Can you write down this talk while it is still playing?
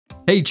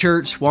Hey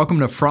church, welcome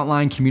to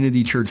Frontline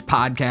Community Church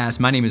Podcast.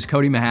 My name is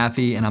Cody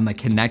Mahaffey and I'm the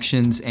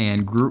Connections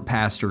and Group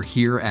Pastor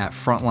here at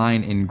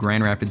Frontline in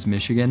Grand Rapids,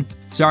 Michigan.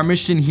 So our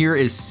mission here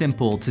is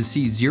simple: to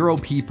see 0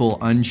 people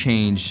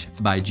unchanged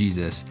by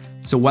Jesus.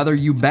 So whether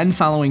you've been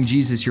following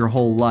Jesus your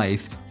whole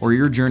life or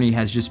your journey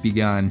has just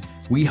begun,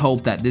 we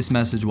hope that this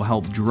message will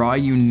help draw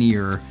you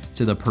near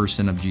to the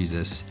person of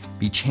Jesus.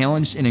 Be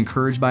challenged and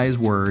encouraged by his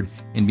word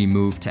and be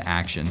moved to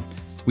action.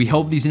 We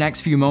hope these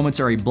next few moments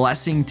are a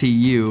blessing to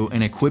you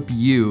and equip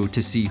you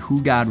to see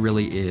who God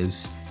really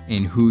is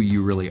and who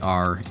you really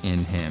are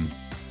in him.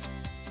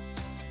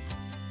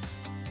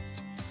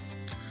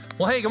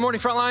 Well, hey, good morning,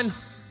 Frontline.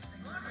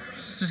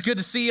 It's just good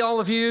to see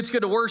all of you. It's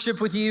good to worship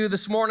with you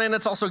this morning.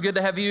 It's also good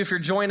to have you if you're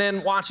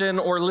joining, watching,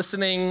 or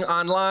listening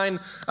online.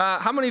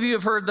 How many of you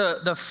have heard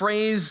the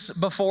phrase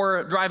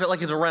before, drive it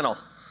like it's a rental?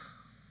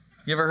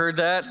 You ever heard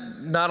that?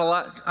 Not a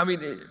lot. I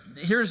mean,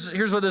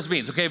 here's what this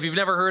means, okay? If you've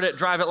never heard it,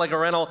 drive it like a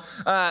rental.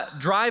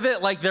 Drive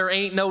it like there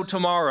ain't no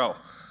tomorrow.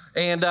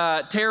 And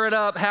tear it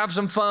up, have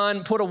some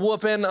fun, put a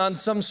whooping on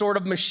some sort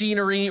of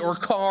machinery or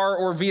car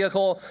or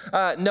vehicle,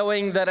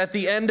 knowing that at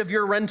the end of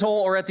your rental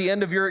or at the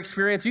end of your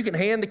experience, you can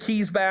hand the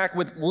keys back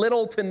with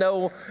little to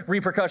no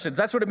repercussions.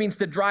 That's what it means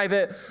to drive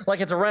it like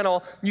it's a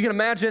rental. You can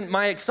imagine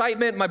my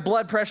excitement, my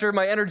blood pressure,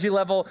 my energy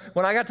level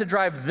when I got to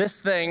drive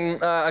this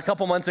thing a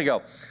couple months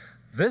ago.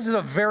 This is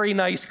a very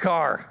nice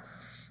car.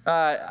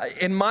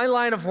 In my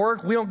line of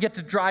work, we don't get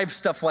to drive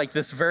stuff like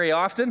this very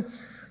often.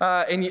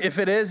 And if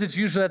it is, it's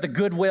usually at the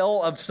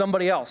goodwill of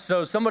somebody else.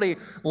 So somebody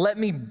let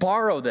me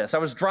borrow this. I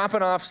was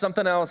dropping off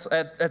something else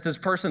at this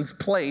person's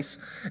place,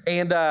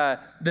 and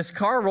this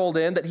car rolled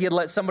in that he had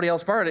let somebody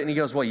else borrow it. And he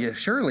goes, well, you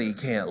surely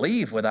can't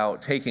leave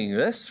without taking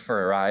this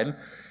for a ride.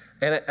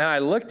 And I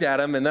looked at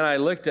him, and then I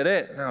looked at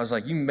it, and I was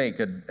like, you make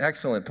an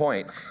excellent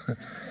point.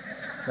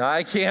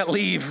 I can't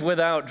leave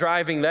without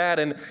driving that.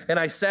 And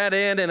I sat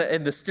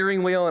in the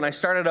steering wheel and I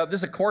started up. This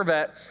is a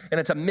Corvette, and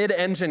it's a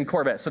mid-engine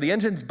Corvette. So the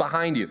engine's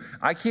behind you.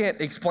 I can't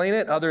explain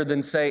it other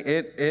than say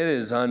it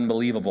is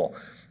unbelievable.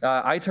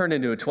 I turned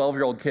into a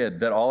 12-year-old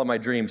kid that all of my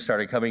dreams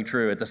started coming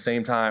true at the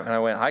same time. And I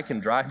went, I can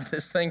drive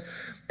this thing.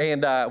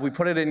 And we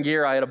put it in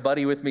gear. I had a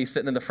buddy with me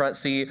sitting in the front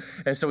seat.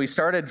 And so we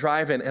started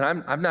driving, and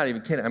I'm not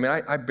even kidding. I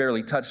mean, I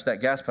barely touched that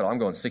gas pedal. I'm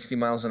going 60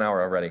 miles an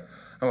hour already.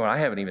 I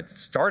haven't even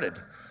started.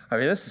 I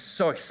mean, this is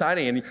so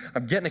exciting, and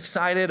I'm getting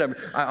excited.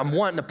 I'm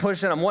wanting to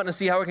push it. I'm wanting to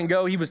see how it can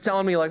go. He was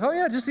telling me, like, oh,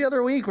 yeah, just the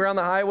other week, we're on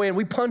the highway, and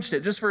we punched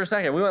it just for a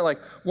second. We went like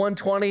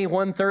 120,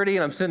 130,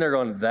 and I'm sitting there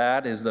going,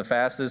 that is the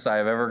fastest I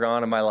have ever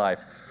gone in my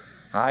life.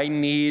 I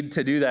need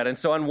to do that. And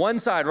so on one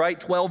side, right,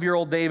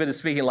 12-year-old David is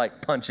speaking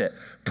like, punch it,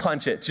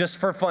 just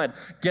for fun.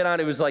 Get on,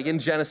 it was like in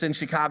Jenison,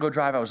 Chicago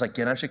Drive. I was like,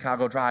 get on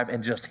Chicago Drive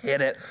and just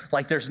hit it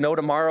like there's no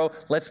tomorrow.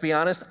 Let's be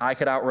honest, I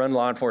could outrun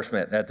law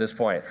enforcement at this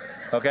point,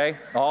 okay?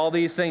 All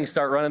these things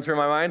start running through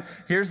my mind.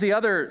 Here's the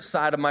other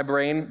side of my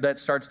brain that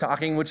starts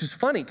talking, which is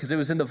funny because it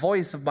was in the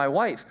voice of my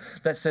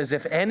wife that says,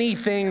 if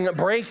anything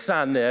breaks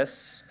on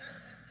this,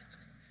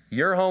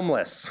 you're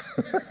homeless.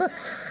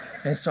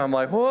 And so I'm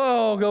like,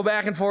 whoa, go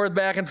back and forth,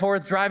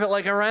 drive it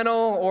like a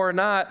rental or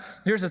not.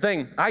 Here's the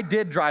thing. I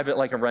did drive it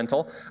like a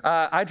rental.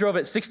 I drove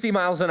it 60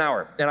 miles an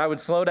hour, and I would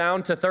slow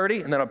down to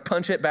 30, and then I'd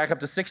punch it back up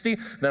to 60,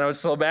 then I would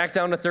slow back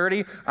down to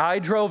 30. I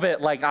drove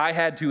it like I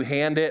had to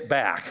hand it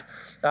back.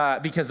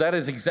 Because that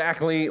is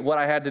exactly what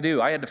I had to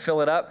do. I had to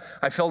fill it up.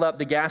 I filled up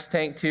the gas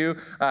tank too,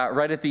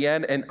 right at the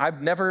end. And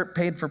I've never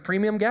paid for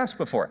premium gas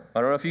before. I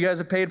don't know if you guys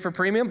have paid for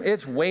premium.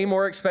 It's way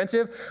more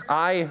expensive.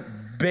 I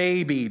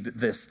babied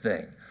this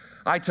thing.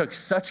 I took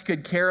such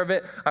good care of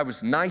it. I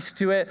was nice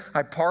to it.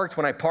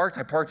 When I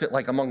parked it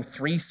like among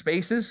 3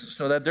 spaces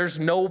so that there's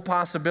no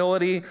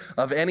possibility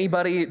of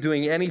anybody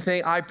doing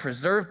anything. I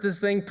preserved this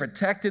thing,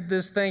 protected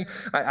this thing.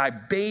 I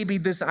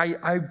babied this.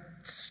 I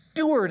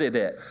stewarded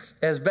it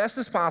as best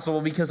as possible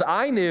because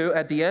I knew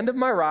at the end of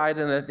my ride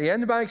and at the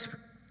end of my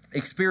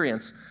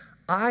experience,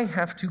 I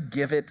have to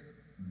give it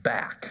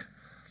back.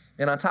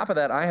 And on top of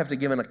that, I have to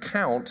give an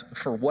account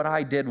for what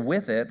I did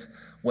with it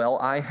while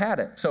I had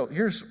it. So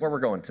here's where we're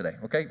going today,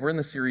 okay? We're in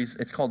the series.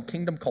 It's called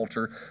Kingdom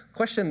Culture.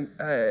 Question,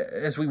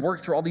 as we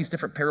work through all these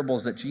different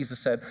parables that Jesus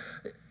said,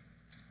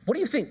 what do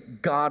you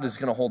think God is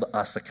going to hold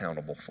us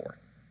accountable for?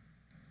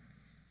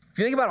 If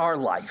you think about our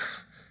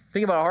life,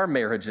 think about our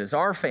marriages,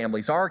 our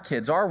families, our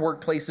kids, our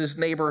workplaces,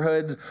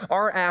 neighborhoods,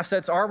 our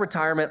assets, our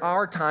retirement,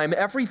 our time,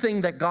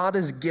 everything that God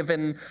has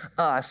given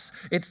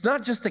us. It's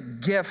not just a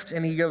gift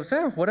and he goes,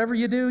 whatever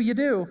you do, you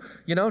do.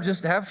 You know,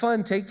 just have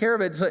fun, take care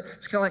of it.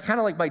 It's kind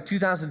of like my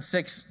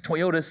 2006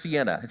 Toyota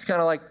Sienna. It's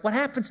kind of like what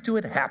happens to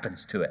it,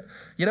 happens to it.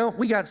 You know,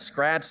 we got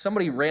scratched.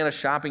 Somebody ran a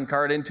shopping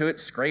cart into it,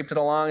 scraped it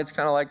along. It's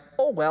kind of like,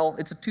 oh, well,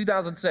 it's a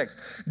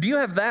 2006. Do you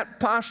have that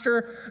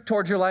posture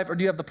towards your life, or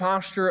do you have the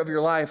posture of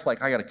your life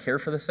like, I got to care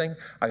for this thing,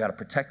 I got to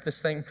protect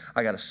this thing,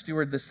 I got to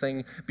steward this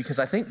thing, because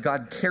I think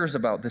God cares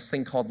about this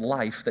thing called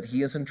life that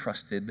he has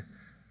entrusted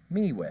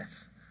me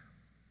with.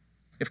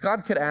 If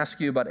God could ask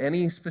you about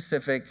any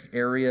specific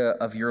area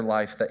of your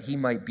life that he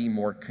might be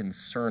more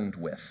concerned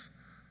with,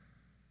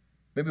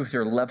 maybe with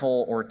your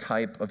level or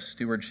type of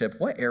stewardship,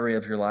 what area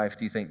of your life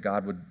do you think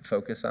God would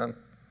focus on?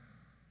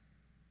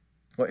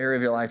 What area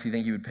of your life do you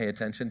think you would pay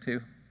attention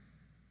to?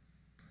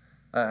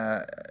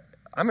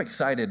 I'm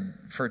excited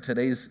for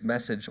today's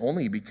message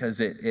only because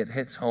it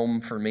hits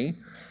home for me.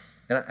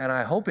 And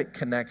I hope it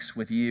connects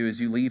with you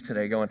as you leave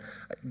today going,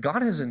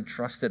 God has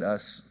entrusted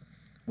us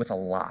with a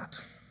lot.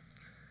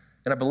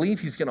 And I believe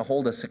he's going to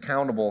hold us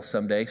accountable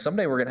someday.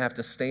 Someday we're going to have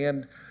to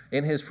stand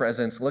in his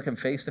presence, look him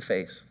face to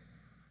face,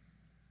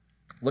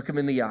 look him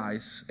in the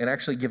eyes, and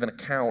actually give an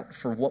account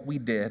for what we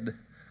did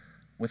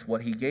with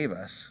what he gave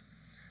us.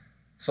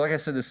 So like I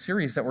said, this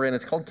series that we're in,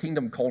 it's called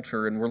Kingdom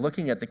Culture, and we're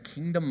looking at the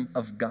kingdom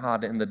of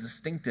God and the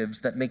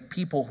distinctives that make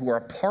people who are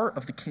a part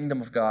of the kingdom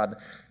of God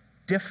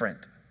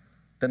different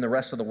than the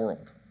rest of the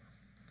world.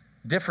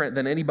 Different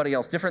than anybody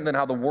else, different than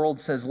how the world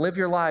says, live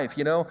your life,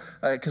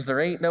 because there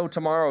ain't no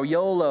tomorrow,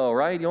 YOLO,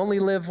 right? You only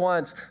live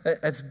once.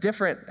 It's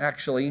different,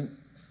 actually,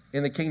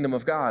 in the kingdom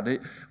of God.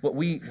 What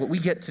we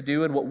get to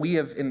do and what we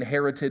have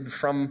inherited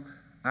from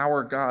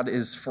our God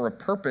is for a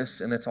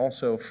purpose, and it's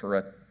also for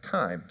a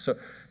time. So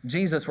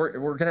Jesus,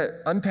 we're going to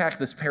unpack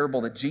this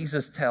parable that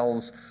Jesus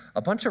tells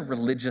a bunch of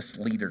religious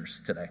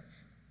leaders today.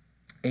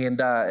 And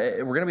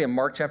we're going to be in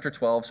Mark chapter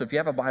 12. So if you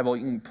have a Bible,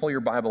 you can pull your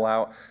Bible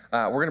out.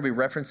 We're going to be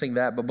referencing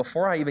that. But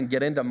before I even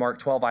get into Mark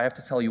 12, I have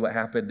to tell you what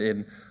happened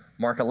in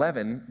Mark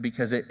 11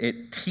 because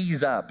it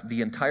tees up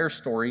the entire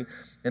story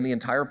and the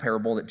entire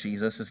parable that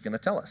Jesus is going to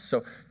tell us.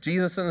 So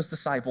Jesus and his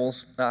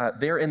disciples,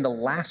 they're in the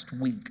last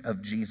week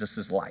of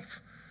Jesus' life.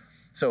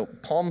 So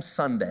Palm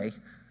Sunday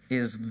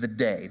is the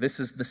day. This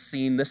is the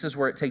scene. This is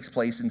where it takes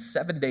place. In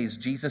 7 days,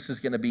 Jesus is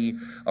going to be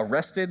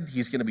arrested.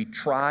 He's going to be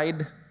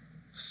tried,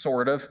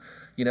 sort of,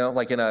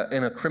 like in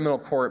a criminal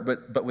court,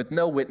 but with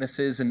no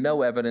witnesses and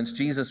no evidence.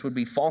 Jesus would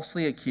be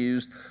falsely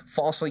accused,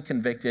 falsely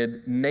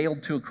convicted,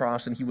 nailed to a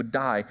cross, and he would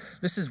die.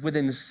 This is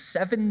within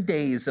 7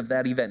 days of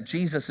that event.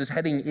 Jesus is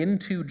heading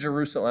into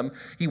Jerusalem.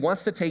 He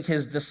wants to take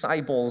his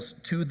disciples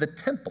to the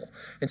temple.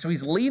 And so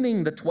he's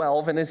leading the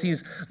 12, and as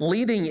he's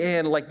leading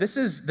in, this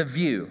is the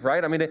view,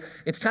 right? I mean,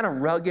 it's kind of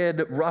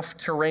rugged, rough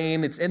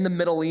terrain. It's in the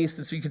Middle East,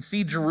 and so you can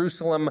see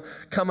Jerusalem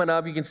coming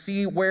up. You can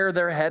see where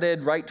they're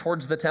headed, right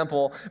towards the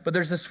temple. But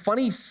there's this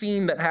funny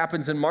scene that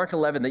happens in Mark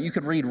 11 that you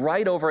could read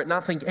right over it,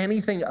 not think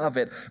anything of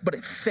it, but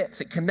it fits.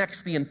 It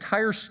connects the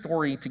entire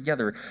story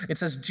together. It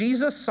says,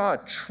 Jesus saw a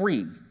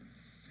tree.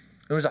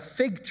 It was a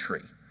fig tree.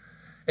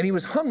 And he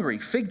was hungry.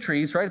 Fig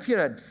trees, right? If you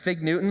had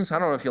fig Newtons, I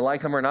don't know if you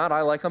like them or not.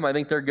 I like them. I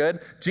think they're good.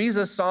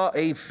 Jesus saw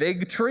a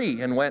fig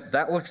tree and went,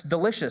 that looks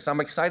delicious.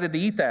 I'm excited to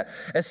eat that.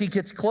 As he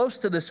gets close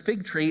to this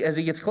fig tree,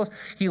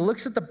 he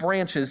looks at the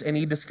branches and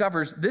he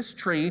discovers this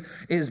tree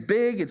is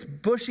big, it's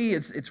bushy,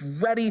 it's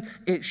ready.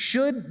 It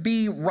should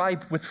be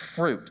ripe with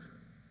fruit.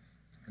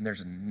 And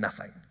there's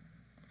nothing.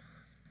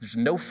 There's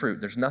no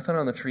fruit. There's nothing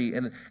on the tree.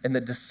 And the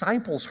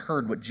disciples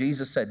heard what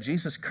Jesus said.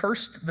 Jesus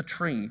cursed the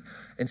tree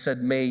and said,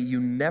 may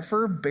you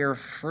never bear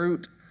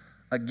fruit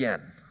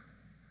again.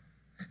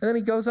 And then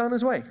he goes on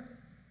his way.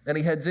 And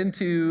he heads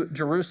into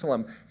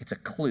Jerusalem. It's a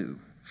clue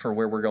for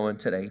where we're going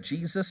today.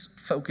 Jesus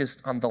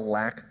focused on the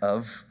lack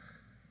of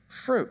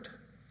fruit.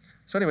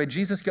 So anyway,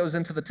 Jesus goes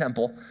into the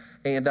temple.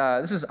 And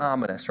this is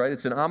ominous, right?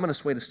 It's an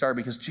ominous way to start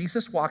because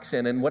Jesus walks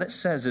in, and what it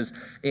says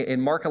is in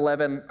Mark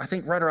 11, I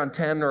think right around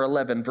 10 or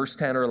 11, verse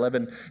 10 or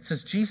 11, it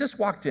says, Jesus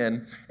walked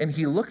in and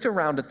he looked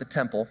around at the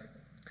temple,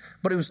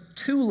 but it was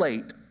too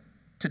late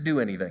to do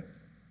anything.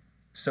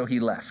 So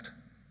he left.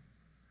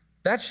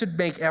 That should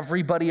make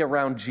everybody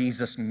around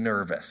Jesus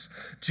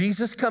nervous.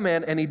 Jesus come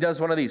in and he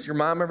does one of these. Your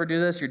mom ever do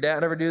this? Your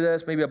dad ever do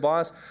this? Maybe a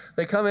boss?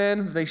 They come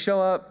in, they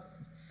show up,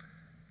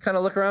 kind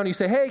of look around, you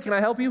say, hey, can I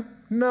help you?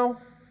 No.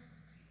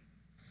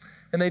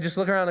 And they just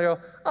look around and go,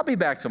 I'll be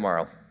back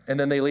tomorrow. And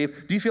then they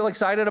leave. Do you feel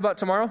excited about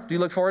tomorrow? Do you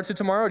look forward to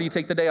tomorrow? Or do you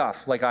take the day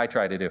off like I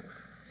try to do?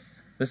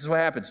 This is what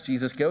happens.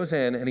 Jesus goes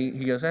in and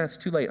he goes, it's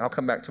too late. I'll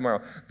come back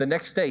tomorrow. The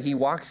next day he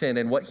walks in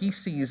and what he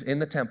sees in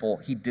the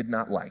temple, he did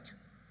not like.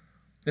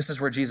 This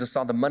is where Jesus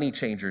saw the money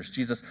changers.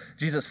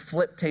 Jesus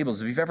flipped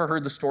tables. If you've ever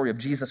heard the story of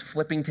Jesus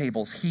flipping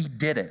tables, he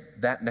did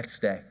it that next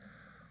day.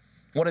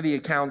 One of the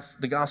accounts,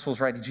 the Gospels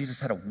write,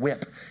 Jesus had a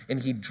whip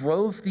and he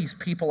drove these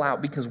people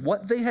out because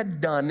what they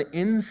had done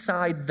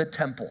inside the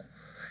temple,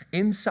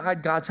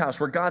 inside God's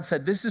house, where God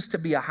said this is to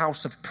be a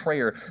house of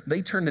prayer,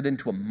 they turned it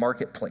into a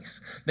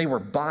marketplace. They were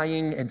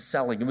buying and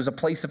selling. It was a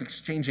place of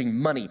exchanging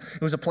money.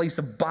 It was a place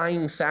of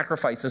buying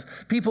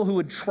sacrifices. People who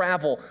would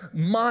travel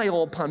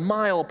mile upon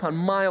mile upon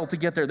mile to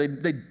get there.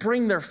 They'd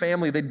bring their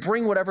family. They'd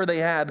bring whatever they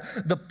had.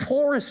 The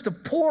poorest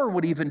of poor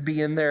would even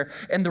be in there.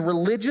 And the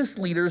religious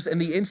leaders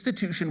and the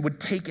institution would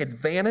take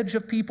advantage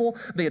of people.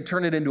 They had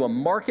turned it into a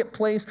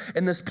marketplace.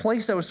 And this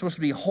place that was supposed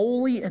to be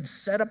holy and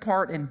set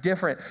apart and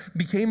different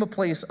became a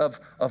place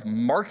of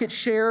market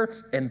share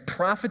and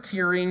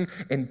profiteering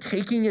and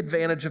taking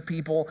advantage of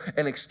people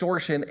and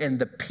extortion. And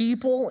the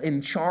people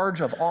in charge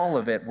of all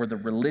of it were the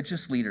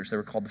religious leaders. They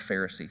were called the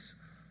Pharisees.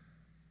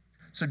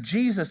 So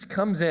Jesus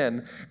comes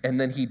in, and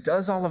then he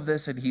does all of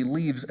this, and he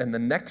leaves, and the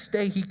next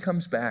day he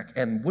comes back,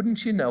 and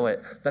wouldn't you know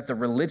it, that the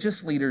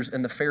religious leaders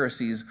and the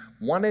Pharisees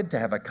wanted to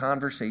have a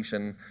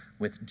conversation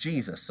with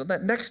Jesus. So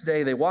that next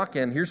day they walk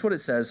in. Here's what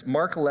it says,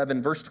 Mark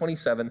 11, verse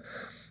 27.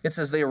 It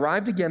says, they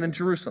arrived again in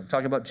Jerusalem,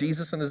 talking about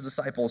Jesus and his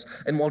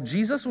disciples, and while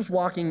Jesus was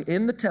walking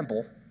in the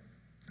temple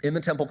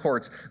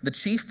courts, the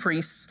chief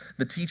priests,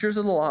 the teachers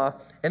of the law,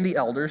 and the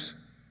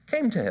elders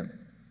came to him.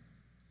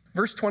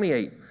 Verse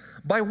 28,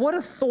 by what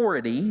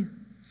authority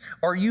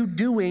are you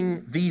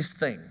doing these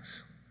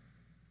things?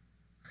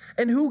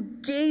 And who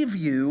gave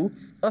you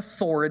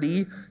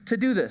authority to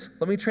do this?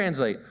 Let me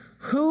translate.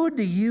 Who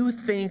do you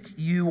think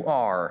you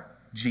are,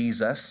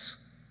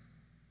 Jesus,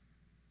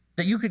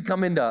 that you could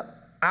come into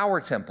our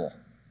temple,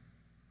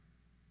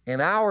 in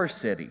our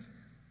city?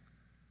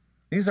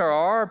 These are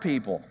our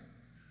people,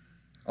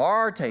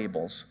 our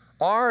tables,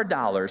 our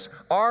dollars,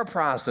 our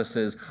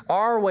processes,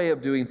 our way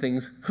of doing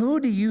things. Who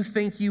do you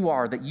think you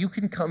are that you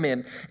can come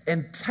in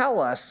and tell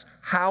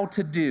us how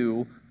to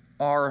do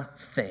our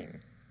thing?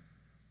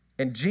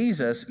 And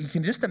Jesus, you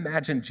can just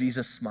imagine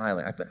Jesus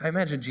smiling. I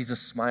imagine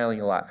Jesus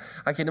smiling a lot.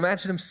 I can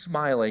imagine him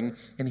smiling,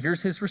 and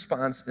here's his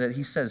response that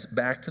he says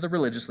back to the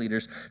religious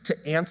leaders to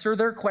answer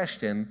their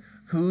question,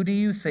 who do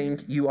you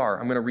think you are?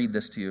 I'm going to read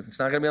this to you. It's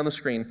not going to be on the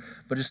screen,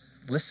 but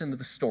just listen to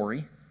the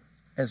story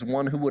as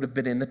one who would have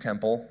been in the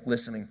temple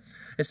listening.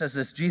 It says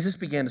this, Jesus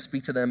began to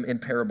speak to them in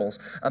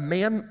parables. A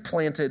man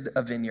planted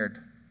a vineyard,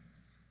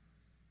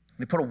 and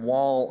he put a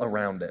wall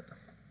around it.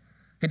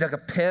 He dug a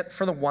pit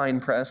for the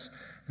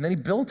winepress, and then he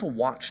built a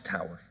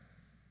watchtower.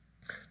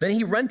 Then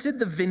he rented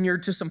the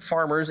vineyard to some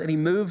farmers, and he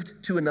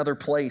moved to another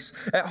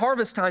place. At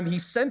harvest time, he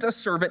sent a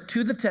servant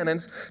to the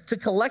tenants to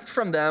collect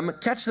from them,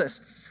 catch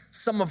this,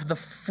 some of the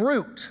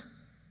fruit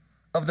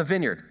of the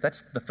vineyard.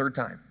 That's the third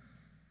time.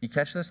 You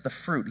catch this? The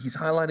fruit. He's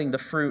highlighting the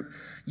fruit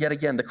yet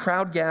again. The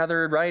crowd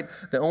gathered, right?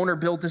 The owner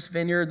built this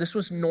vineyard. This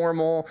was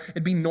normal.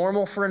 It'd be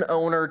normal for an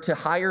owner to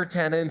hire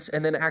tenants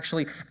and then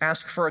actually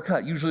ask for a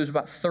cut. Usually it was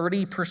about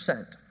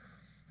 30%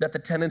 that the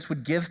tenants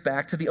would give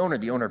back to the owner.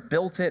 The owner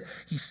built it.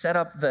 He set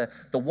up the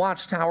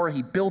watchtower.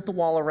 He built the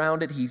wall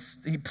around it. He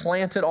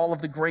planted all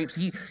of the grapes.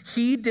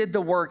 He did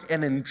the work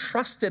and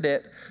entrusted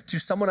it to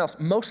someone else.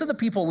 Most of the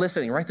people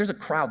listening, right? There's a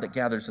crowd that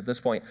gathers at this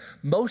point.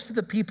 Most of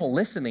the people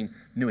listening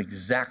knew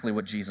exactly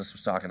what Jesus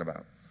was talking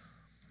about.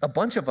 A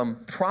bunch of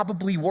them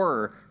probably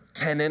were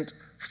tenant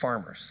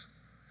farmers.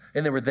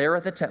 And they were there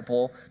at the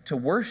temple to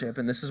worship,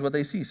 and this is what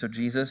they see. So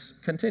Jesus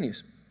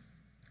continues.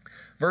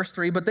 Verse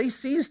 3, but they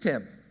seized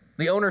him.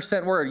 The owner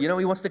sent word, he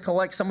wants to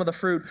collect some of the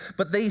fruit,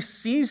 but they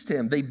seized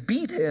him, they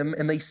beat him,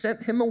 and they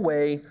sent him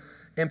away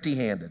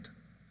empty-handed.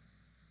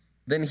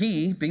 Then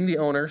he, being the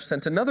owner,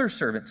 sent another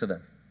servant to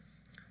them.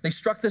 They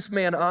struck this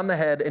man on the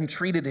head and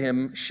treated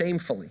him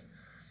shamefully.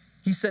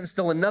 He sent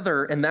still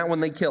another, and that one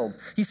they killed.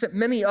 He sent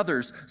many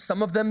others.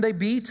 Some of them they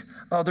beat,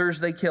 others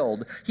they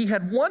killed. He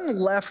had one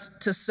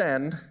left to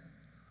send,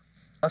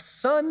 a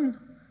son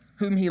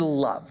whom he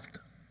loved.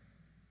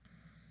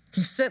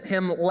 He sent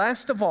him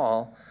last of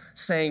all,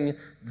 saying,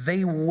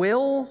 they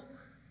will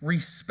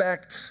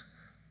respect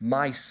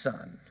my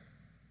son.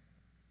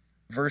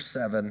 Verse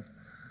 7,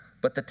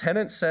 but the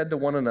tenants said to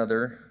one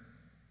another,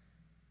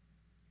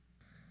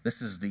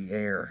 this is the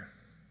heir.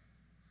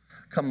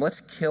 Come, let's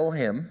kill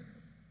him,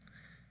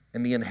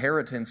 and the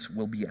inheritance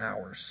will be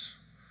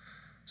ours.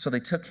 So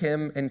they took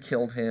him and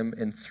killed him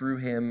and threw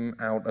him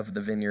out of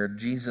the vineyard.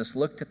 Jesus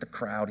looked at the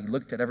crowd. He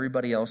looked at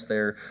everybody else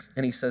there,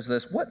 and he says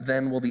this, what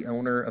then will the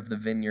owner of the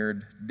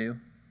vineyard do?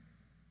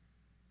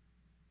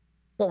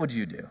 What would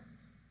you do?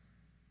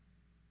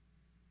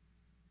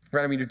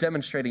 Right? You're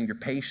demonstrating your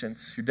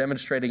patience. You're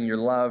demonstrating your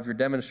love. You're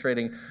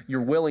demonstrating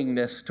your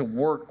willingness to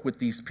work with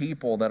these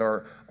people that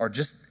are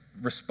just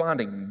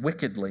responding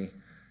wickedly.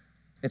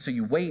 And so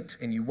you wait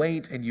and you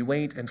wait and you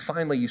wait, and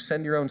finally you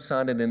send your own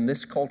son, and in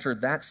this culture,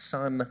 that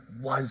son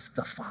was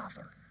the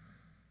father.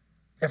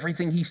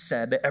 Everything he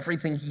said,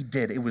 everything he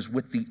did, it was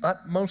with the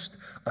utmost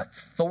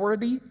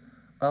authority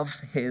of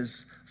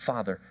his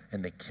father,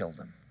 and they killed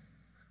him.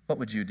 What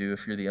would you do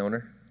if you're the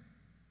owner?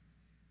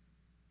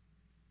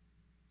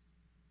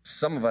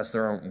 Some of us,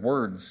 there aren't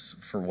words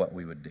for what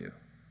we would do.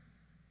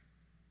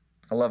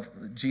 I love,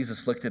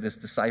 Jesus looked at his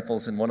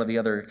disciples in one of the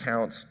other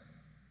accounts,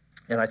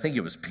 and I think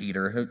it was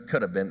Peter. It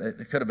could have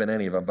been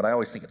any of them, but I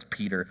always think it's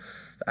Peter.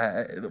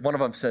 One of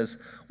them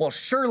says, well,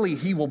 surely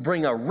he will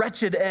bring a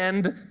wretched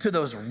end to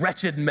those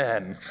wretched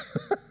men.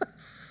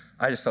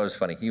 I just thought it was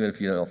funny, even if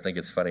you don't think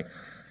it's funny.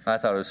 I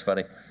thought it was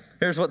funny.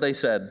 Here's what they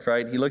said,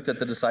 right? He looked at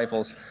the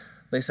disciples.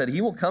 They said,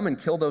 he will come and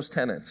kill those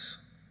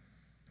tenants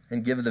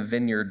and give the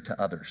vineyard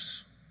to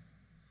others.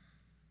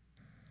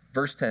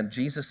 Verse 10,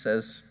 Jesus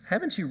says,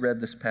 haven't you read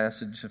this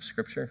passage of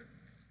Scripture?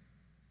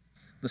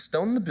 The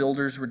stone the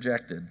builders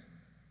rejected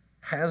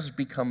has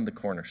become the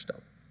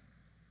cornerstone.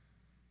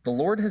 The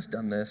Lord has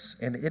done this,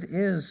 and it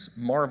is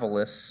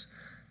marvelous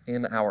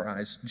in our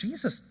eyes.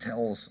 Jesus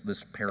tells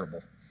this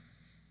parable,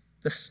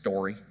 this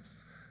story,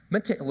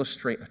 meant to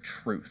illustrate a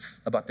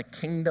truth about the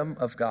kingdom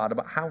of God,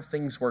 about how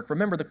things work.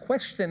 Remember, the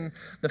question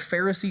the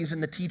Pharisees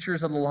and the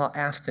teachers of the law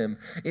asked him,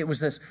 it was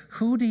this: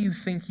 who do you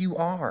think you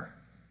are?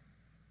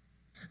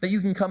 That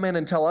you can come in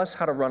and tell us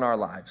how to run our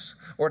lives,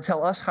 or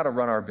tell us how to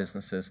run our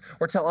businesses,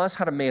 or tell us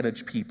how to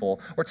manage people,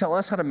 or tell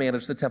us how to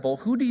manage the temple.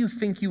 Who do you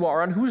think you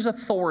are? On whose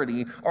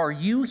authority are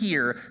you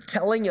here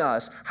telling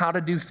us how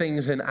to do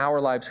things in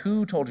our lives?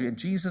 Who told you? And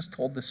Jesus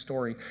told this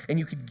story, and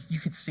you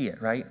could see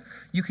it, right?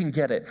 You can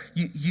get it.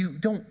 You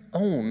don't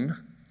own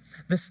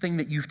this thing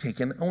that you've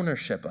taken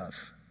ownership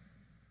of.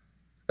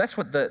 That's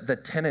what the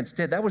tenants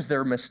did. That was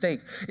their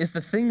mistake, is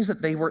the things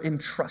that they were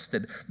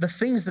entrusted, the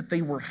things that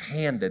they were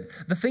handed,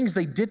 the things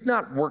they did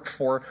not work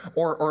for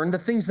or earn, the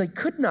things they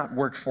could not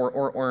work for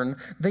or earn,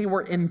 they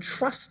were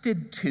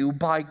entrusted to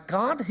by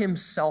God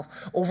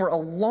himself over a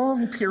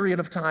long period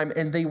of time,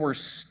 and they were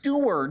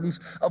stewards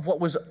of what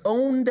was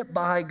owned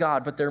by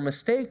God. But their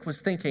mistake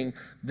was thinking,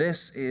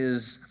 this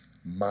is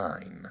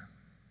mine.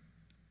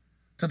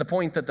 To the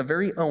point that the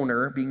very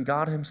owner, being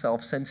God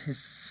himself, sends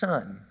his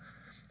son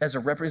as a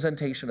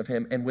representation of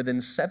him, and within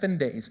 7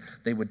 days,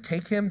 they would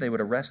take him, they would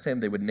arrest him,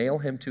 they would nail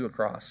him to a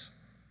cross.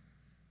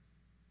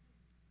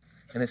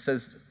 And it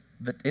says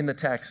that in the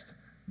text,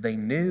 they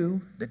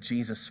knew that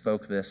Jesus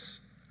spoke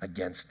this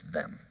against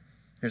them.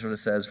 Here's what it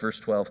says,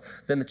 verse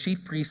 12. Then the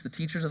chief priests, the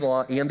teachers of the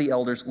law, and the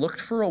elders looked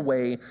for a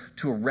way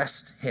to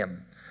arrest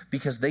him,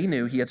 because they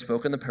knew he had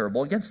spoken the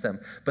parable against them,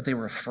 but they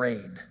were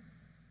afraid.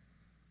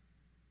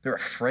 They were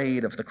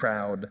afraid of the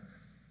crowd.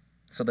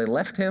 So they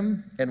left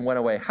him and went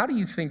away. How do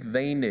you think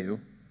they knew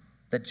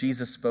that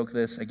Jesus spoke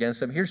this against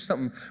them? Here's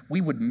something,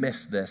 we would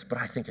miss this, but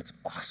I think it's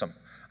awesome.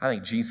 I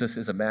think Jesus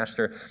is a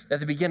master.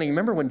 At the beginning,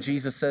 remember when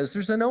Jesus says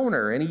there's an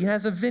owner and he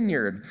has a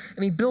vineyard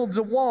and he builds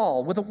a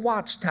wall with a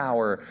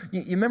watchtower.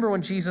 You remember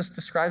when Jesus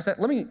describes that?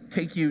 Let me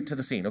take you to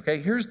the scene, okay?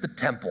 Here's the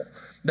temple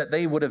that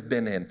they would have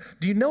been in.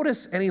 Do you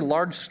notice any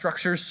large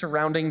structures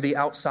surrounding the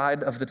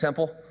outside of the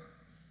temple?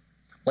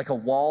 Like a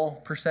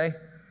wall, per se?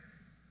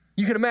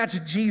 You can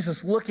imagine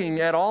Jesus looking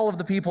at all of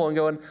the people and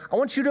going, I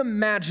want you to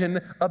imagine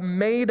a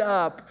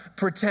made-up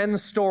pretend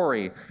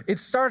story. It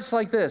starts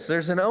like this.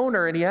 There's an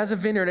owner, and he has a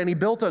vineyard, and he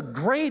built a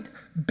great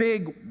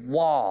big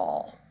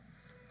wall.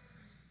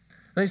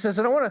 And he says,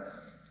 and I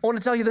want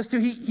to tell you this too.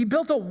 He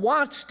built a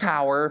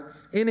watchtower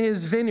in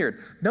his vineyard.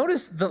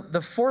 Notice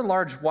the 4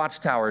 large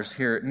watchtowers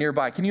here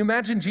nearby. Can you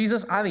imagine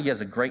Jesus? I think he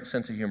has a great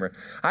sense of humor.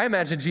 I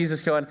imagine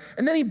Jesus going,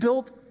 and then he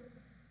built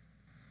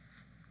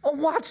a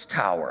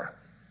watchtower.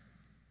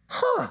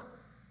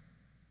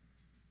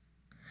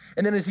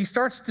 And then as he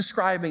starts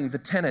describing the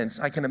tenants,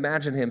 I can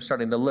imagine him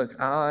starting to look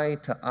eye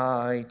to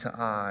eye to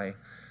eye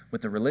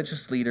with the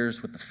religious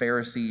leaders, with the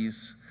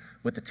Pharisees,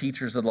 with the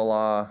teachers of the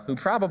law, who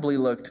probably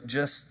looked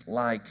just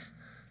like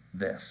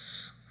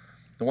this.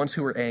 The ones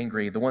who were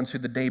angry, the ones who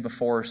the day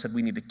before said,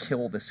 we need to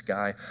kill this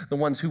guy, the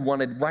ones who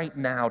wanted right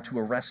now to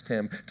arrest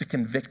him, to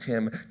convict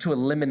him, to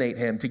eliminate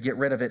him, to get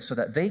rid of it so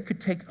that they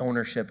could take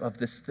ownership of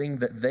this thing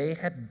that they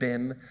had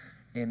been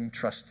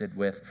entrusted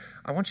with.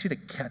 I want you to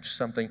catch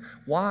something.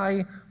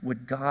 Why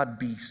would God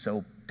be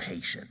so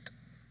patient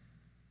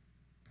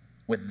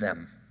with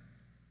them?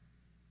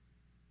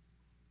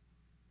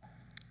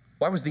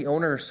 Why was the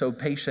owner so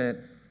patient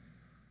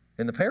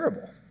in the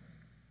parable?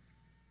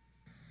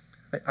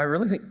 I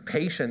really think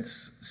patience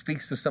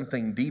speaks to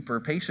something deeper.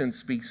 Patience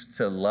speaks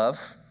to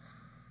love.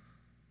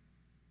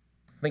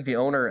 I think the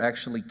owner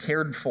actually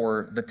cared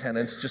for the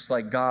tenants just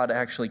like God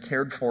actually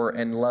cared for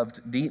and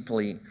loved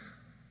deeply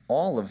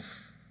all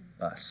of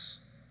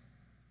us.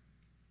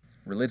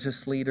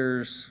 Religious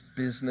leaders,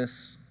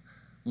 business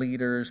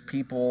leaders,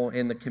 people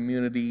in the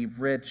community,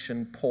 rich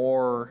and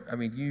poor. I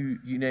mean,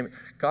 you name it.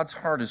 God's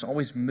heart is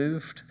always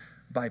moved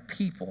by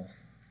people.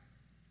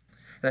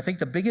 And I think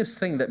the biggest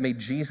thing that made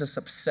Jesus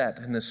upset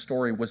in this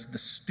story was the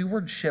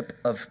stewardship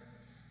of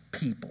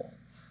people.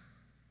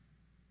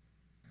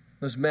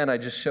 Those men I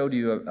just showed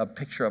you a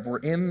picture of were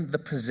in the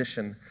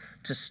position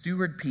to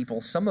steward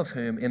people, some of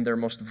whom in their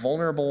most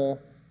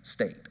vulnerable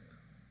state.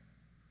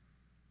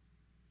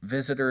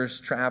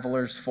 Visitors,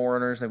 travelers,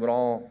 foreigners, they would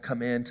all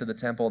come into the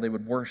temple. They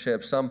would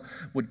worship. Some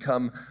would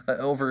come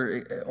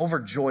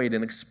overjoyed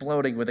and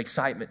exploding with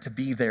excitement to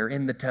be there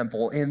in the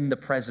temple, in the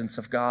presence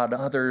of God.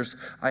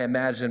 Others, I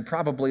imagine,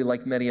 probably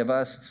like many of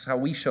us, it's how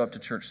we show up to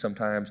church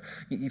sometimes.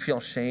 You feel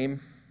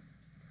shame,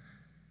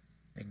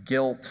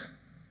 guilt,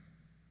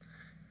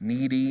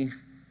 needy,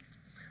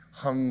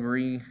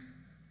 hungry.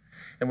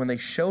 And when they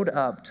showed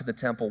up to the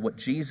temple, what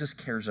Jesus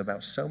cares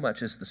about so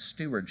much is the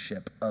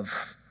stewardship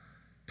of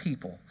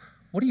people.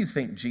 What do you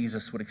think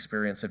Jesus would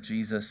experience if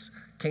Jesus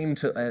came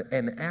to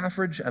an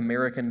average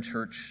American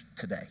church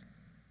today?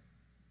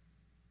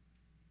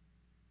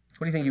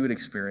 What do you think he would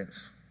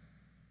experience?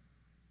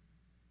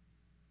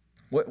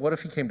 What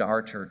if he came to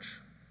our church?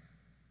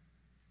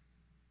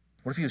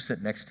 What if he was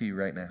sitting next to you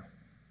right now?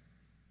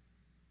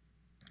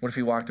 What if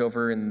he walked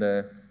over in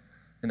the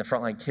in the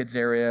Frontline Kids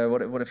area?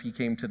 What if he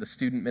came to the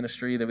student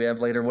ministry that we have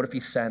later? What if he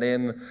sat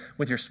in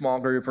with your small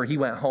group, or he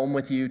went home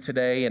with you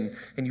today and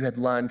you had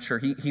lunch, or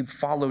he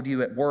followed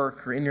you at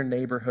work or in your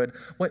neighborhood?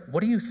 What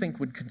do you think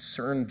would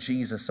concern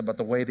Jesus about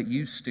the way that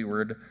you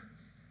steward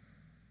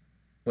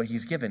what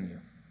he's given you?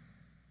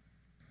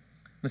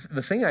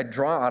 The thing I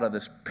draw out of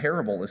this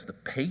parable is the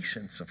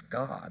patience of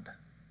God.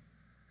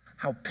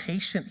 How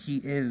patient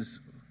he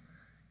is,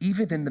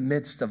 even in the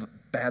midst of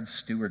bad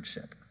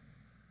stewardship.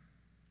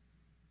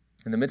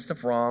 In the midst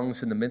of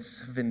wrongs, in the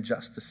midst of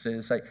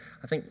injustices, I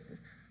think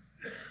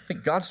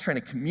God's trying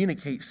to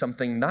communicate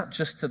something not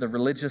just to the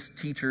religious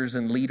teachers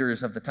and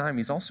leaders of the time.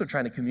 He's also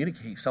trying to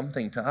communicate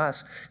something to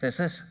us. And it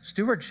says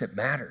stewardship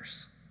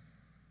matters.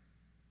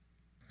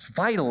 It's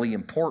vitally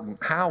important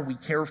how we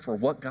care for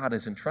what God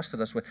has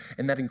entrusted us with.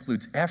 And that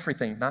includes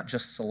everything, not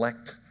just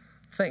select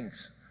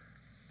things.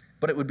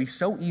 But it would be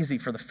so easy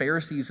for the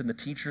Pharisees and the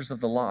teachers of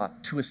the law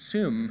to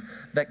assume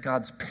that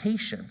God's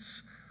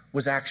patience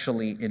was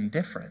actually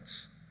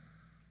indifference.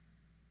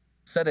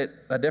 Said it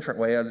a different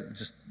way, I'll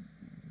just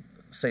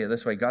say it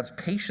this way: God's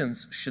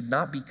patience should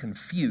not be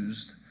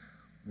confused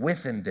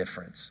with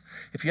indifference.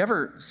 If you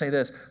ever say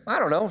this, I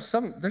don't know,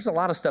 there's a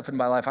lot of stuff in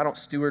my life I don't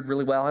steward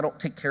really well. I don't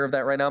take care of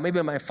that right now.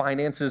 Maybe my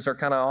finances are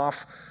kind of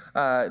off.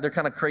 They're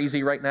kind of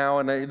crazy right now,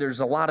 and there's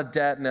a lot of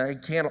debt, and I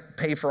can't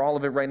pay for all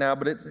of it right now,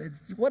 but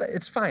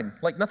it's fine.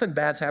 Like, nothing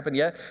bad's happened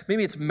yet.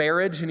 Maybe it's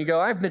marriage, and you go,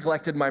 I've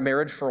neglected my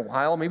marriage for a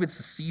while. Maybe it's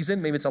a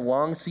season. Maybe it's a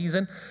long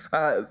season,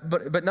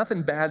 but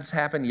nothing bad's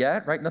happened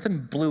yet, right? Nothing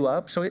blew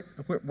up, so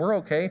we're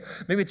okay.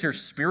 Maybe it's your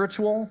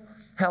spiritual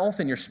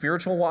health and your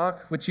spiritual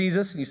walk with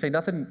Jesus, and you say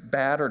nothing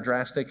bad or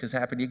drastic has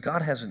happened yet.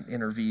 God hasn't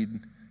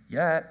intervened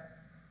yet.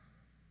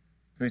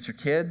 Maybe it's your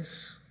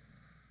kids.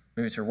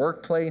 Maybe it's your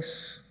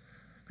workplace.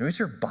 Maybe it's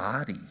your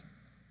body.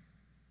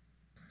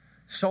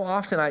 So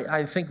often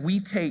I think we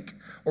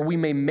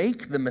may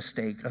make the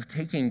mistake of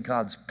taking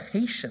God's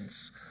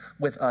patience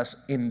with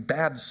us in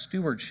bad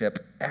stewardship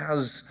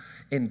as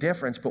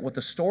indifference. But what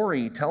the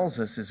story tells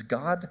us is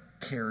God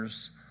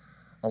cares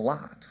a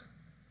lot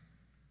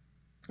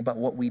about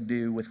what we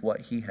do with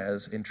what he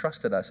has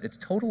entrusted us. It's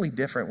totally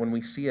different when we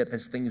see it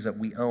as things that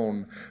we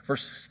own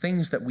versus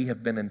things that we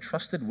have been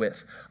entrusted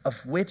with,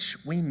 of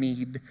which we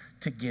need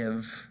to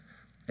give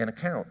an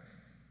account.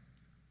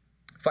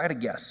 If I had to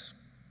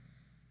guess,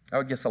 I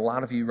would guess a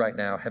lot of you right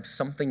now have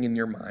something in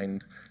your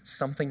mind,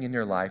 something in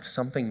your life,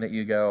 something that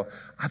you go,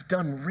 I've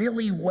done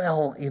really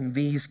well in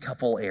these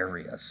couple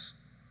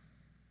areas.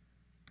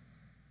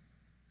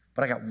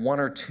 But I got one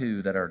or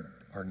two that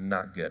are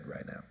not good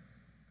right now.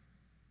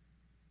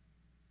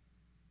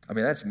 I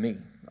mean, that's me.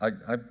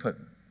 I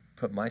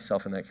put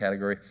myself in that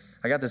category.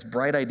 I got this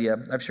bright idea.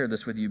 I've shared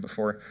this with you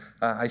before.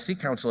 I see a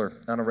counselor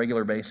on a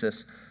regular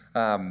basis.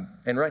 And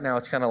right now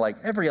it's kind of like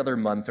every other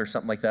month or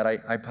something like that.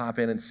 I pop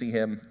in and see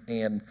him.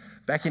 And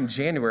back in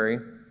January,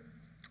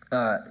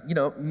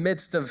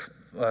 midst of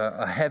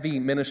a heavy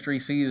ministry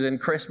season,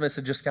 Christmas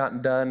had just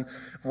gotten done,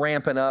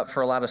 ramping up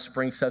for a lot of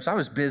spring stuff. So I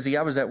was busy.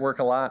 I was at work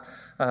a lot.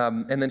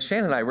 And then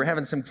Shannon and I were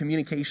having some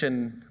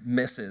communication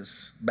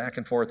misses back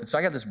and forth. And so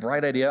I got this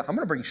bright idea. I'm going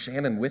to bring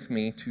Shannon with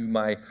me to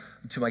my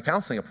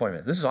counseling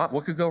appointment. This is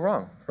what could go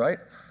wrong, right?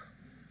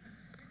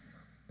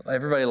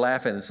 Everybody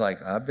laughing. It's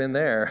like, I've been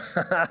there.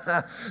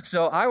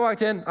 So I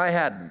walked in.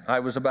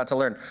 I was about to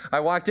learn. I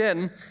walked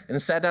in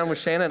and sat down with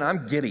Shannon.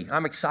 I'm giddy.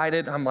 I'm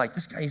excited. I'm like,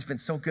 this guy, he's been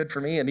so good for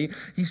me. And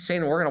he's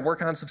saying, we're going to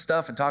work on some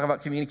stuff and talk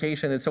about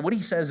communication. And so what he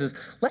says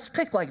is, let's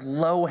pick like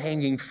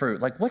low-hanging fruit.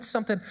 Like, what's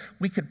something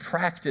we could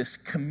practice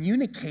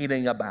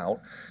communicating about,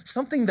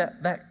 something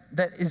that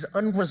is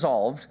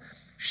unresolved.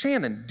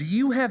 Shannon, do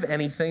you have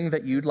anything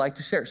that you'd like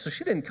to share? So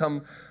she didn't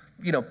come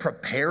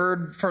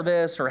prepared for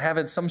this or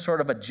having some sort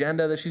of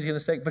agenda that she's going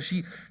to take. But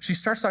she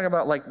starts talking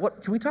about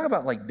can we talk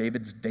about like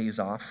David's days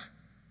off?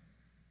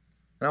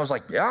 And I was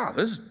like, yeah,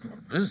 this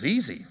is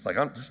easy. Like,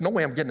 there's no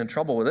way I'm getting in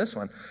trouble with this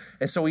one.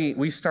 And so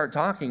we start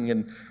talking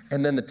and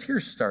then the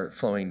tears start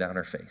flowing down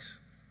her face.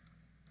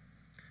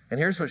 And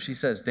here's what she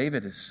says: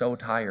 David is so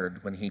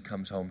tired when he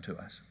comes home to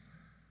us.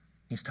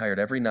 He's tired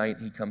every night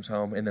he comes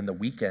home, and then the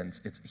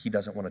weekends, he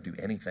doesn't want to do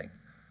anything.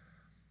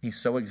 He's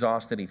so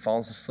exhausted, he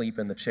falls asleep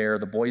in the chair.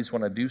 The boys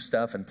want to do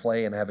stuff and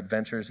play and have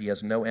adventures. He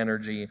has no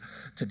energy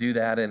to do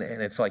that. And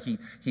it's like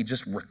he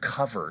just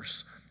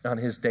recovers on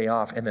his day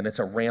off. And then it's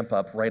a ramp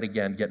up right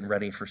again, getting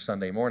ready for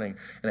Sunday morning.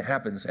 And it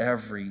happens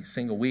every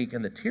single week.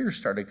 And the tears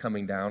started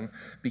coming down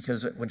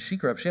because when she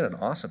grew up, she had an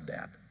awesome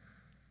dad.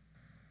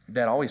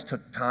 Dad always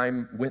took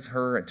time with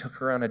her and took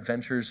her on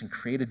adventures and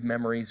created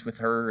memories with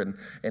her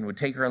and would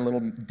take her on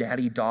little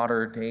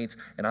daddy-daughter dates.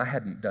 And I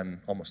hadn't done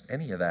almost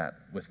any of that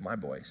with my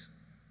boys.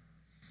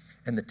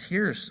 And the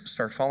tears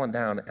start falling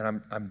down,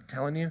 and I'm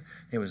telling you,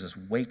 it was this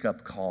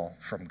wake-up call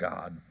from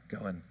God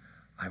going,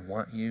 I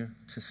want you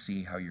to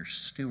see how you're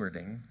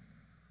stewarding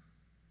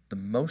the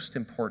most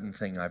important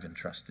thing I've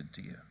entrusted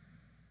to you.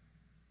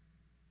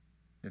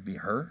 It'd be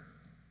her,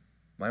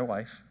 my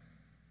wife,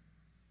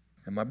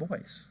 and my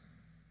boys.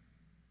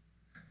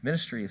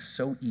 Ministry is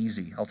so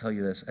easy. I'll tell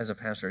you this, as a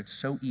pastor, it's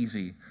so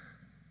easy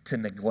to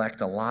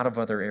neglect a lot of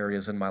other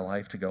areas in my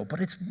life to go,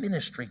 but it's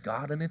ministry,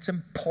 God, and it's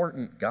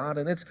important, God,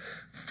 and it's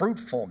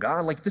fruitful,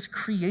 God. Like, this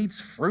creates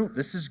fruit.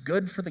 This is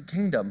good for the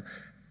kingdom,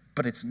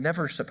 but it's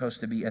never supposed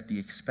to be at the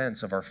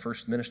expense of our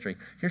first ministry.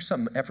 Here's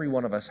something every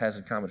one of us has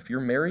in common. If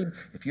you're married,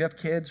 if you have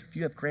kids, if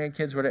you have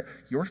grandkids, whatever,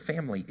 your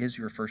family is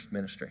your first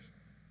ministry.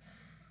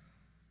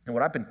 And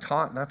what I've been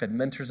taught, and I've had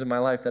mentors in my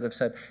life that have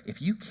said,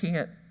 if you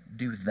can't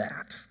do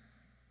that,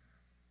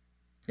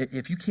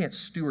 if you can't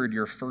steward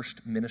your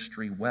first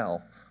ministry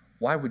well,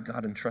 why would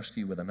God entrust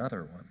you with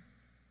another one?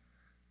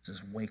 It's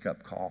this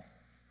wake-up call.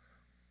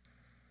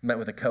 Met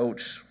with a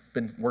coach,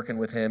 been working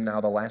with him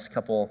now the last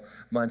couple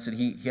months, and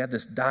he had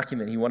this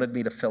document he wanted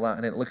me to fill out,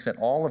 and it looks at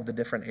all of the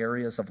different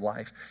areas of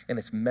life, and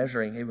it's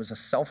measuring. It was a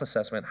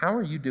self-assessment. How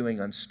are you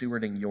doing on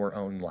stewarding your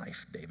own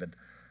life, David?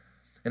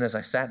 And as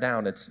I sat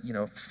down, it's,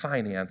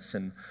 finance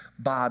and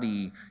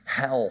body,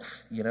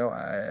 health,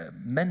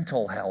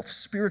 mental health,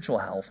 spiritual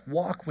health,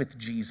 walk with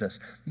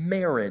Jesus,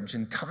 marriage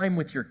and time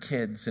with your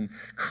kids and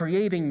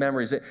creating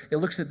memories. It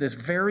looks at this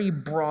very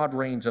broad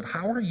range of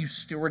how are you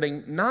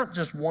stewarding not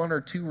just one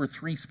or two or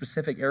three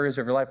specific areas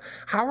of your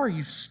life. How are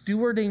you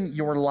stewarding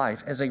your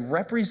life as a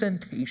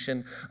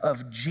representation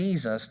of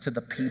Jesus to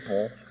the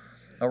people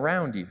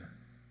around you?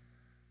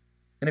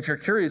 And if you're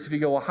curious, if you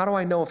go, well, how do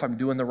I know if I'm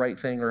doing the right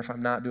thing or if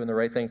I'm not doing the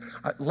right thing?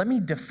 Let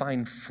me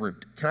define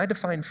fruit. Can I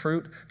define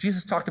fruit?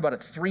 Jesus talked about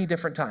it 3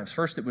 different times.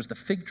 First, it was the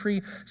fig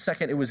tree.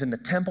 Second, it was in the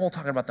temple,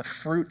 talking about the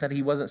fruit that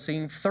he wasn't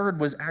seeing. Third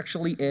was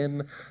actually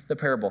in the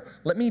parable.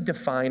 Let me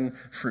define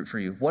fruit for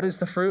you. What is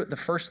the fruit? The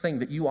first thing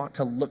that you ought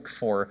to look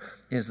for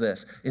is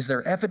this. Is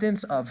there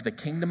evidence of the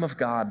kingdom of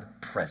God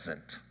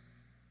present?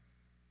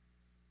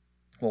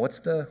 Well, what's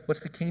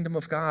the kingdom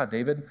of God,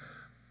 David?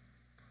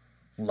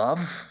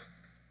 Love,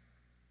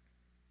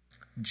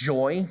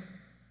 joy,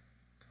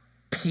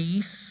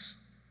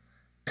 peace,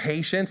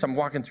 patience. I'm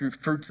walking through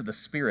fruits of the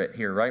Spirit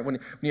here, right? When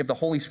you have the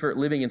Holy Spirit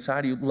living inside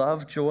of you,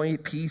 love, joy,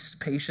 peace,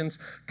 patience,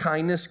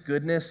 kindness,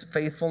 goodness,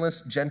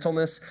 faithfulness,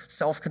 gentleness,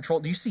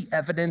 self-control. Do you see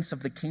evidence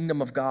of the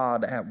kingdom of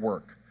God at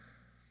work?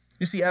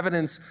 You see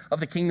evidence of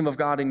the kingdom of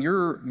God in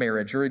your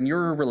marriage or in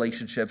your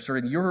relationships or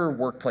in your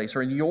workplace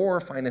or in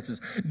your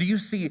finances. Do you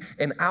see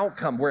an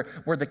outcome where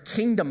the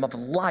kingdom of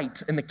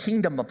light and the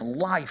kingdom of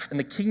life and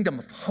the kingdom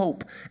of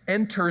hope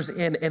enters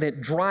in and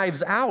it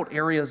drives out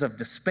areas of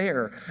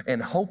despair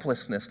and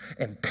hopelessness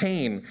and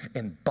pain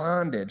and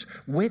bondage?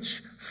 Which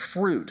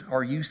fruit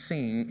are you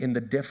seeing in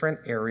the different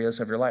areas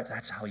of your life?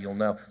 That's how you'll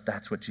know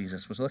that's what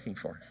Jesus was looking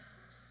for.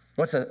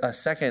 What's a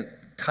second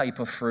type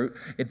of fruit?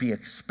 It'd be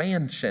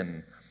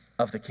expansion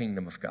of the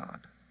kingdom of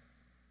God.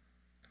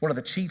 One of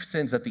the chief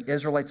sins that the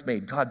Israelites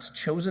made, God's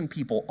chosen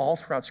people all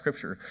throughout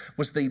Scripture,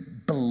 was they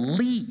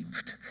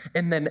believed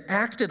and then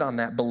acted on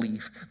that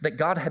belief that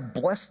God had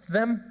blessed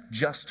them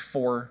just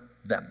for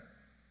them.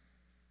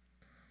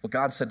 What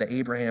God said to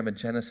Abraham in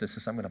Genesis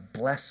is, I'm going to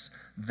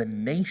bless the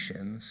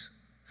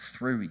nations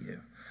through you.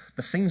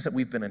 The things that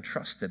we've been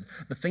entrusted,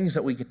 the things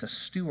that we get to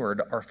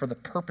steward are for the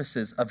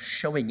purposes of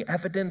showing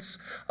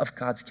evidence of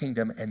God's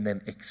kingdom and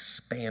then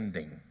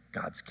expanding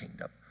God's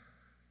kingdom.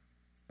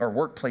 Our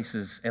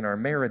workplaces and our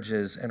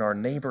marriages and our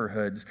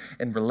neighborhoods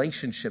and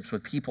relationships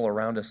with people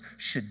around us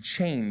should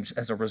change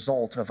as a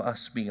result of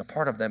us being a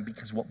part of them,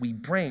 because what we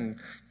bring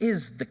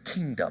is the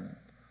kingdom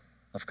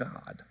of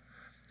God.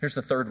 Here's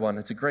the third one.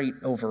 It's a great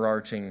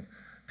overarching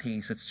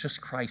piece. It's just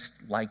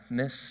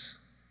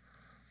Christ-likeness,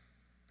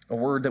 a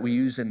word that we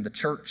use in the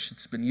church.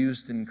 It's been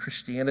used in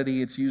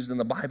Christianity. It's used in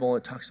the Bible.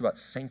 It talks about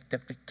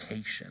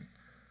sanctification.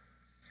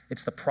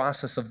 It's the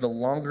process of the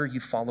longer you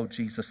follow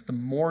Jesus, the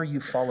more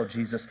you follow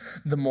Jesus,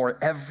 the more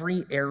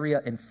every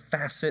area and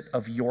facet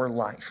of your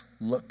life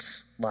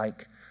looks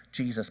like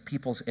Jesus.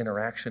 People's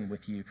interaction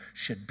with you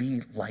should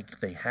be like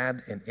they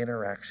had an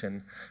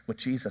interaction with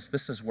Jesus.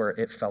 This is where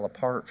it fell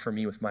apart for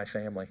me with my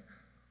family.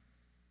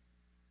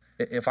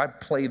 If I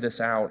play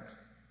this out,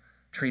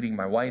 treating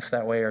my wife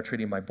that way or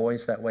treating my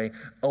boys that way,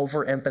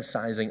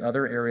 overemphasizing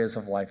other areas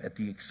of life at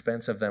the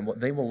expense of them, what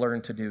they will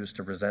learn to do is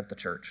to resent the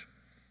church.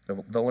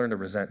 They'll learn to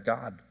resent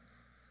God.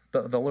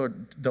 They'll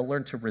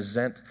learn to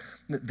resent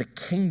the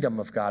kingdom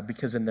of God,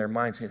 because in their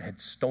minds it had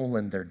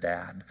stolen their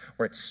dad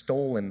or it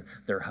stolen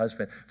their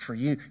husband. For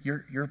you,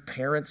 your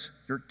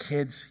parents, your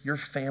kids, your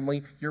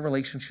family, your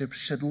relationships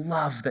should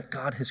love that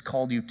God has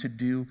called you to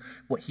do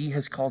what he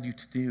has called you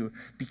to do,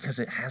 because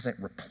it hasn't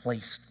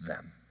replaced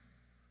them.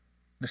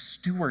 The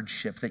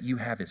stewardship that you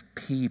have is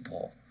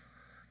people.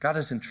 God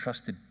has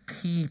entrusted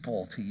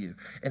people to you.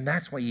 And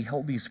that's why he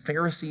held these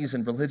Pharisees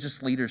and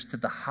religious leaders to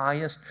the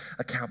highest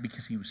account,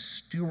 because they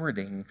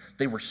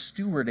were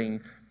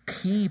stewarding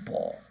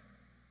people.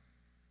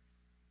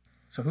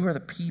 So who are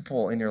the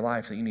people in your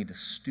life that you need to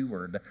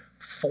steward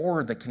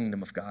for the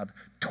kingdom of God,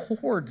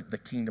 toward the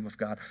kingdom of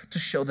God, to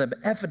show them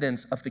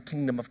evidence of the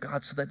kingdom of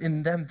God, so that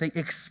in them they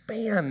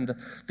expand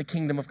the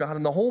kingdom of God?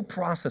 And the whole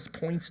process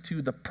points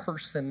to the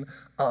person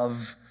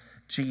of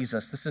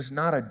Jesus. This is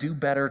not a do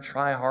better,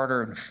 try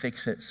harder, and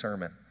fix it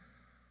sermon.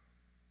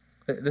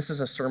 This is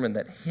a sermon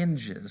that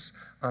hinges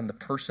on the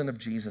person of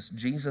Jesus.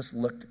 Jesus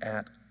looked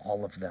at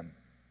all of them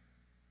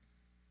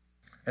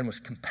and was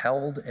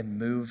compelled and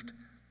moved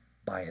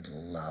by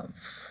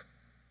love.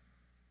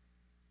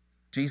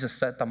 Jesus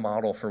set the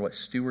model for what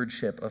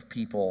stewardship of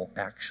people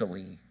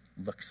actually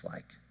looks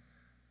like.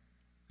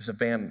 As a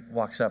band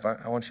walks up,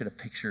 I want you to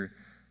picture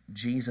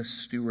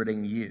Jesus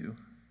stewarding you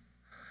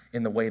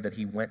in the way that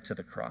he went to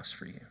the cross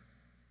for you,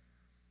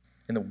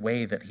 in the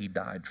way that he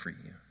died for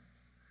you.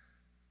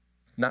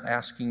 Not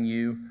asking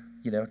you,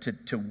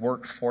 to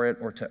work for it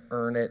or to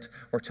earn it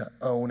or to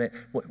own it.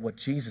 What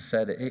Jesus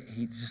said,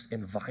 he just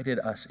invited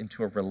us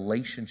into a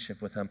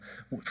relationship with him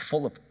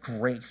full of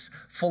grace,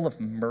 full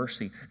of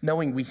mercy,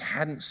 knowing we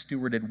hadn't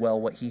stewarded well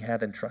what he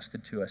had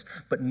entrusted to us,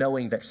 but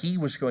knowing that he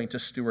was going to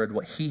steward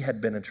what he had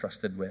been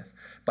entrusted with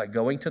by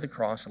going to the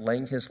cross,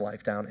 laying his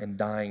life down and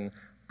dying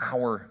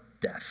our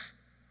death,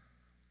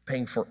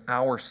 paying for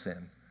our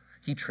sin.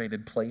 He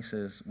traded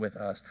places with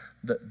us.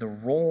 The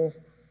role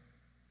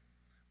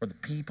or the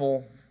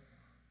people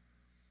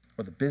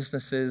or the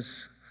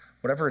businesses,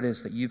 whatever it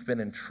is that you've been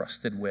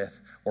entrusted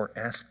with or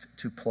asked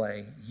to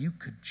play, you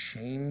could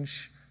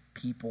change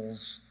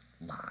people's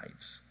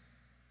lives.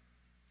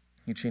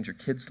 You change your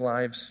kids'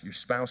 lives, your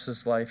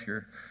spouse's life,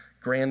 your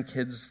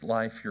grandkids'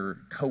 life, your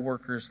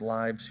coworkers'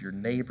 lives, your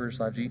neighbors'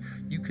 lives.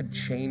 You could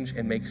change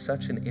and make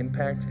such an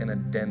impact and a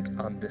dent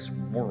on this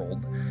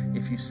world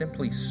if you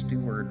simply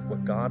steward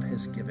what God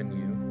has given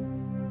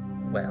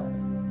you well.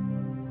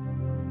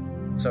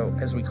 So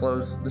as we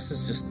close, this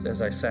is just,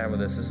 as I sat with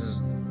this is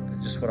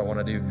just what I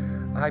want to do.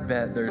 I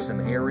bet there's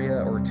an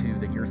area or two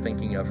that you're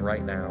thinking of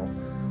right now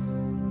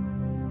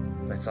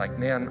that's like,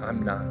 man,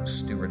 I'm not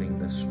stewarding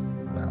this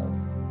well.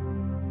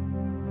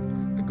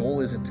 The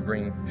goal isn't to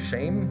bring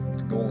shame.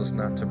 The goal is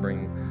not to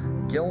bring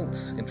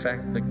guilt. In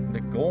fact, the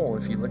goal,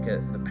 if you look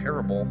at the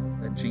parable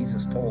that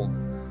Jesus told,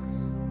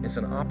 it's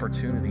an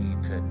opportunity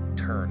to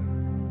turn,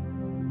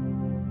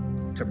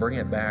 to bring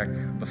it back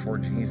before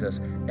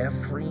Jesus.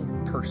 Every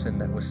person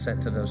that was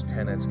sent to those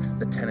tenants,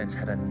 the tenants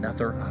had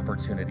another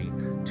opportunity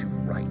to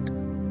right,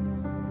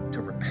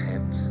 to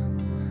repent,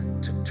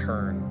 to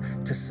turn,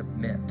 to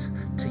submit,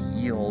 to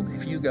yield.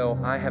 If you go,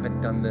 I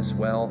haven't done this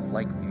well,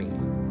 like me,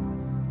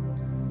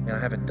 and I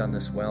haven't done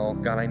this well,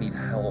 God, I need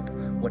help.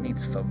 What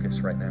needs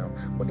focus right now?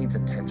 What needs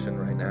attention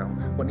right now?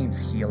 What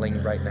needs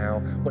healing right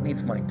now? What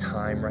needs my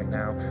time right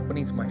now? What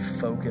needs my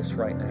focus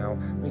right now?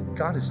 I mean,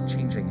 God is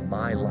changing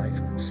my life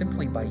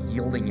simply by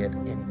yielding it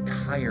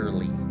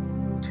entirely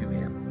to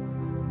him.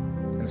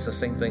 And it's the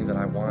same thing that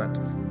I want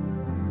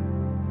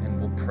and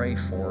will pray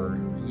for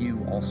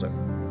you also.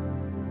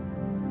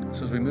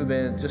 So as we move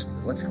in,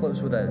 just let's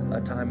close with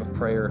a time of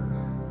prayer.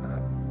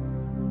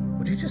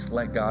 Would you just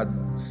let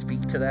God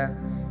speak to that?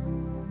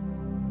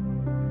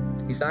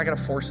 He's not going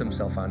to force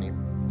himself on you.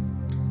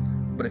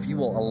 But if you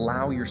will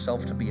allow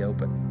yourself to be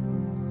open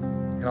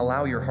and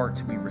allow your heart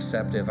to be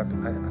receptive, I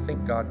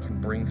think God can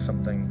bring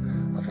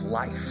something of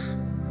life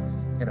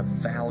and of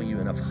value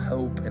and of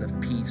hope and of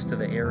peace to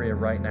the area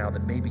right now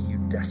that maybe you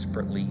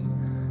desperately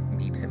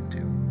need him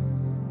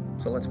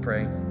to. So let's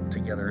pray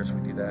together as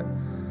we do that.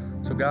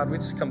 So God, we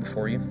just come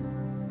before you.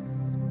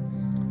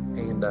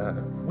 And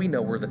we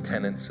know we're the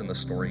tenants in the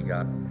story,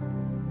 God.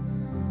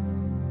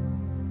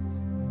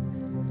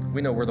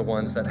 We know we're the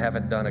ones that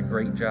haven't done a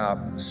great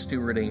job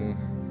stewarding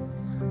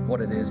what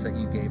it is that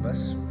you gave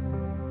us.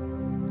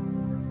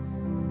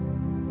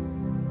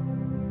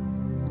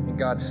 And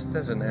God, just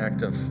as an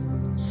act of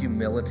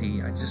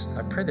humility, I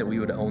pray that we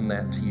would own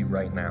that to you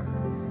right now.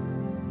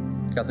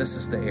 God, this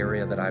is the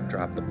area that I've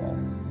dropped the ball.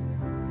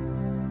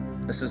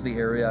 This is the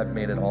area I've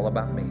made it all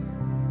about me.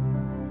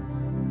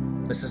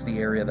 This is the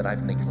area that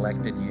I've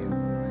neglected you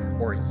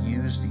or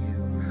used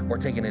you or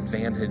taken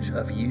advantage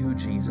of you,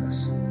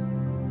 Jesus.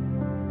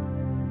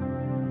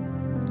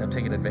 I've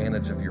taken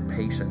advantage of your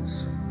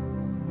patience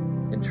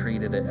and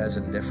treated it as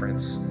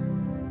indifference.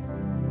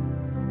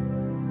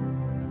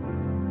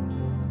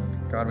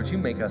 God, would you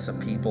make us a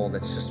people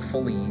that's just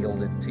fully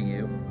yielded to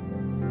you?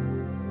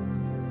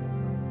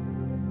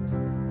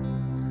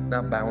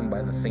 Not bound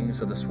by the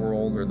things of this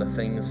world or the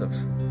things of,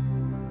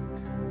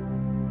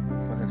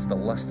 whether it's the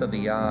lust of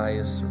the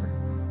eyes or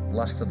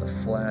lust of the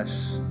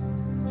flesh,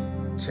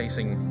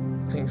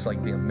 chasing things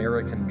like the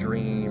American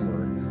dream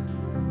or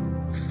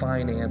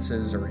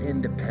finances or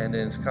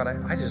independence. God,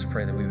 I just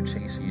pray that we would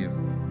chase you.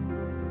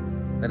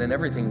 That in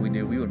everything we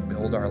do, we would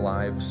build our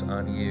lives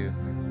on you.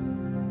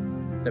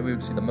 That we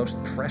would see the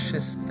most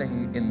precious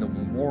thing in the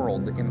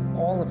world, in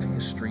all of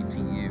history to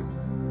you,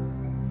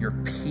 your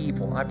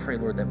people. I pray,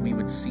 Lord, that we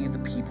would see the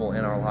people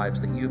in our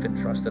lives that you've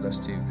entrusted us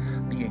to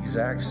the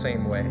exact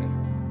same way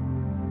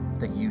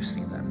that you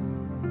see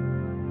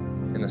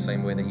them, in the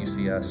same way that you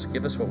see us.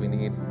 Give us what we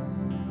need.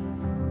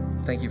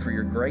 Thank you for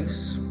your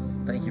grace.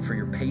 Thank you for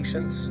your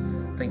patience.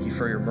 Thank you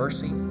for your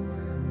mercy.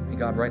 And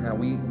God, right now,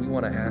 we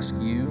want to ask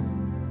you,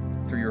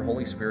 through your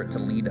Holy Spirit, to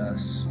lead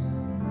us,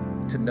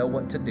 to know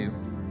what to do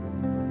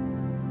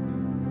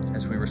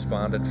as we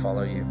respond and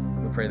follow you.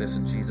 We pray this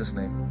in Jesus'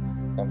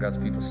 name. All God's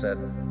people said,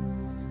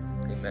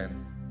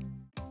 amen.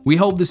 We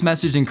hope this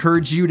message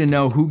encouraged you to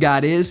know who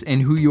God is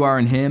and who you are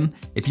in Him.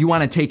 If you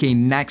want to take a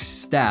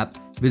next step,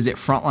 visit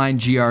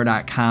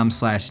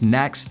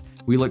frontlinegr.com/next.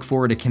 We look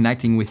forward to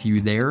connecting with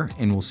you there,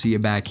 and we'll see you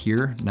back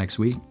here next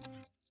week.